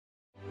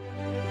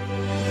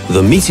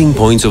The meeting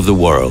point of the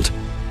world,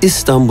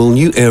 Istanbul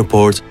New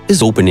Airport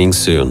is opening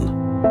soon.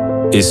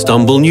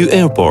 Istanbul New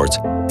Airport,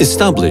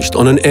 established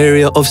on an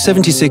area of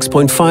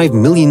 76.5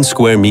 million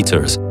square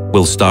meters,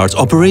 will start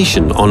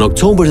operation on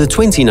October the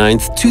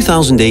 29th,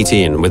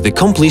 2018 with the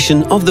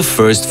completion of the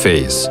first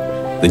phase.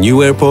 The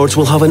new airport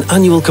will have an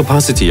annual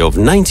capacity of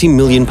 90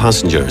 million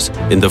passengers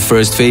in the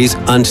first phase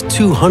and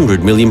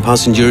 200 million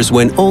passengers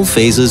when all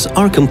phases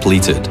are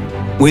completed.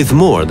 With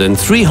more than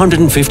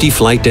 350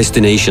 flight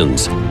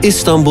destinations,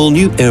 Istanbul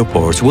New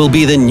Airport will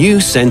be the new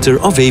center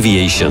of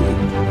aviation.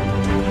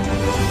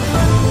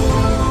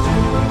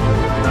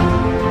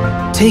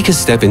 Take a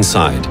step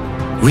inside.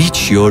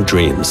 Reach your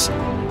dreams.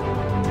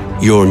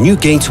 Your new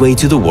gateway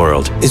to the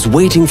world is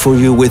waiting for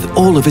you with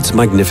all of its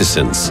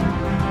magnificence.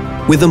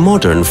 With a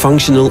modern,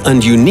 functional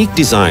and unique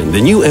design,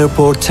 the new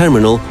airport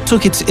terminal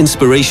took its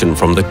inspiration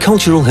from the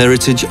cultural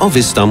heritage of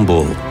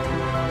Istanbul.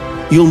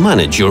 You'll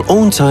manage your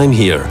own time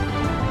here.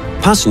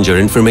 Passenger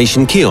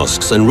information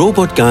kiosks and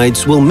robot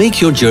guides will make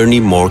your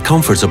journey more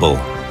comfortable.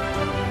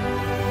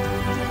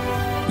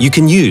 You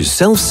can use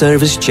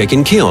self-service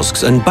check-in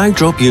kiosks and bag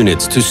drop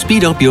units to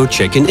speed up your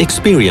check-in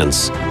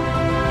experience.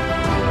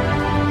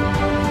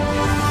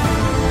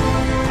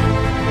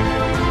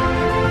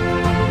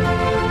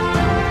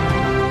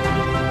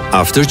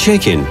 After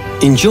check-in,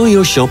 enjoy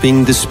your shopping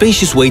in the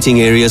spacious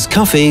waiting areas,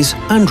 cafes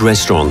and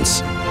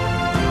restaurants.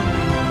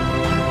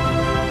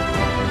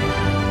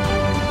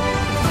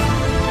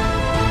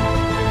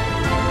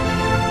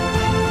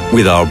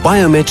 With our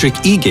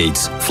biometric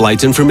e-gates,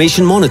 flight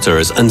information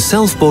monitors and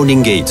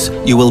self-boarding gates,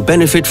 you will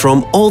benefit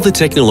from all the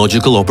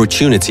technological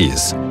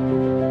opportunities.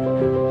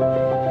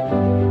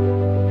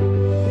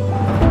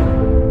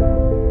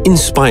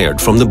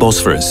 Inspired from the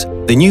Bosphorus,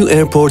 the new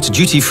airport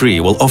duty-free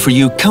will offer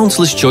you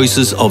countless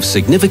choices of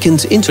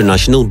significant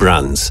international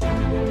brands.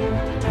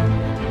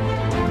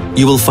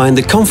 You will find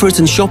the comfort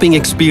and shopping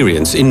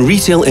experience in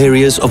retail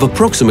areas of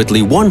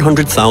approximately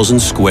 100,000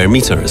 square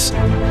meters.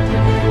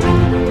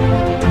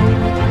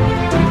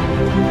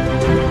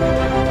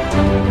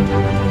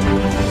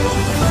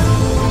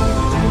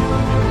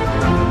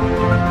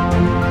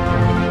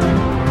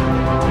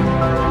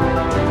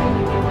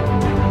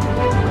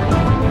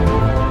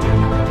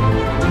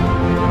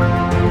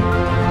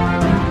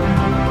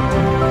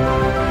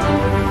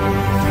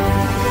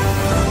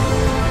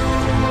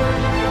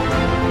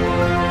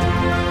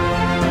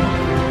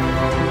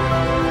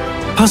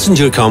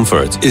 Passenger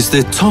comfort is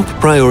the top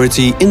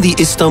priority in the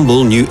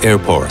Istanbul New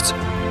Airport,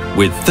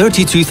 with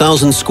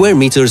 32,000 square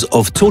meters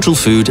of total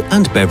food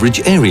and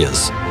beverage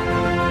areas.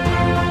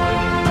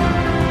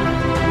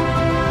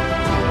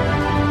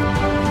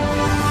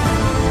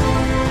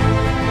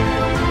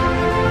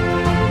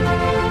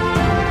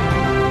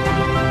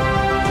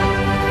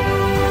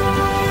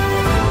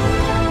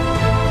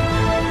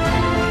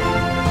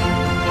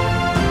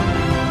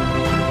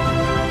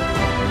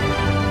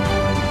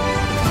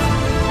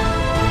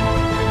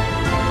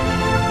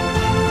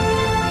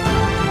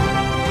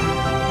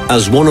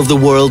 As one of the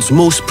world's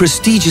most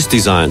prestigious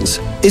designs,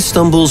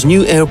 Istanbul's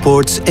new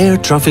airport's Air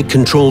Traffic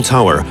Control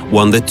Tower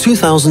won the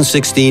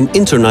 2016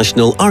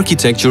 International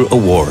Architecture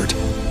Award.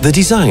 The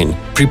design,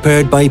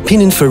 prepared by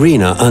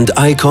Pininfarina and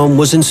ICOM,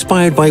 was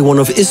inspired by one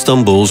of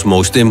Istanbul's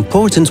most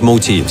important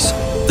motifs,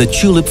 the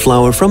tulip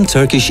flower from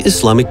Turkish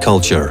Islamic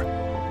culture.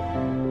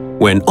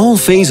 When all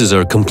phases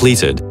are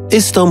completed,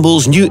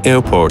 Istanbul's new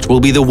airport will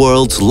be the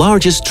world's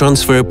largest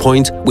transfer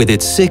point with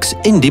its 6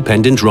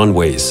 independent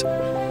runways.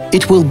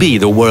 It will be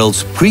the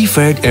world's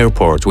preferred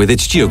airport with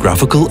its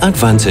geographical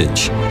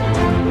advantage.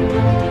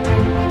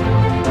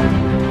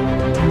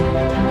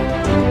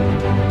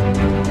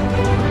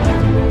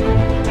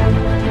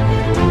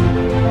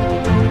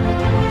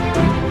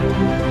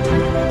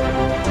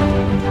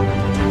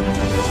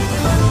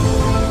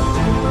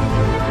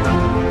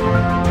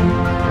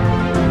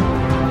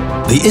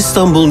 The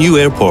Istanbul New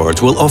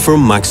Airport will offer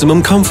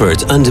maximum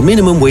comfort and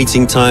minimum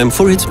waiting time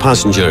for its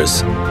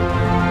passengers.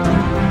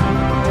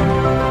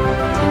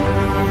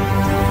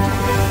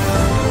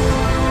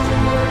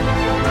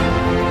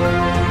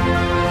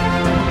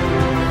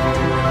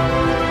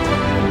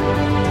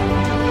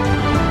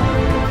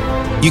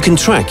 You can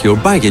track your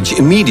baggage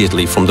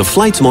immediately from the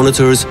flight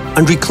monitors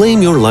and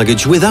reclaim your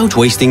luggage without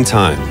wasting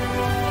time.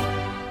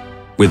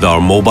 With our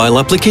mobile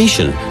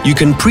application, you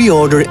can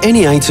pre-order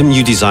any item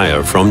you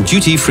desire from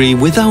duty-free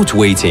without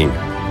waiting.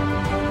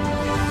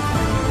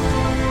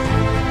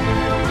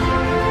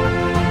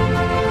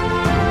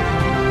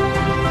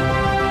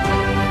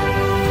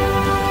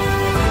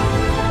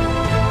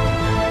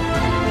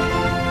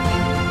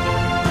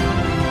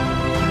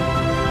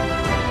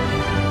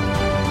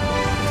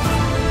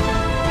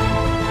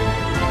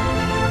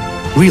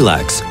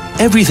 Relax,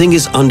 everything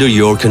is under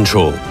your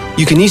control.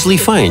 You can easily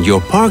find your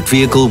parked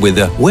vehicle with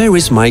the Where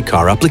is my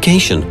car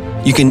application.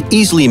 You can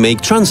easily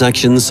make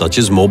transactions such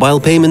as mobile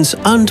payments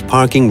and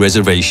parking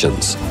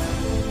reservations.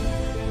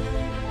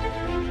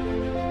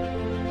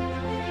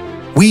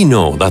 We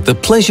know that the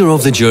pleasure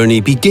of the journey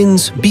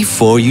begins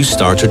before you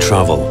start to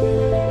travel.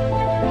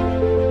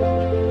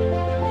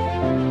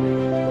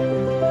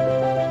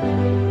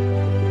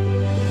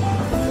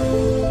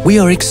 We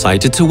are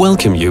excited to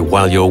welcome you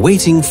while you're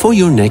waiting for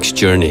your next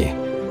journey.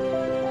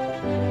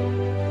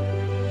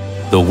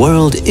 The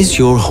world is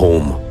your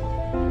home.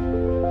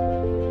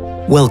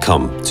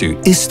 Welcome to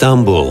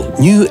Istanbul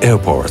New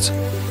Airport.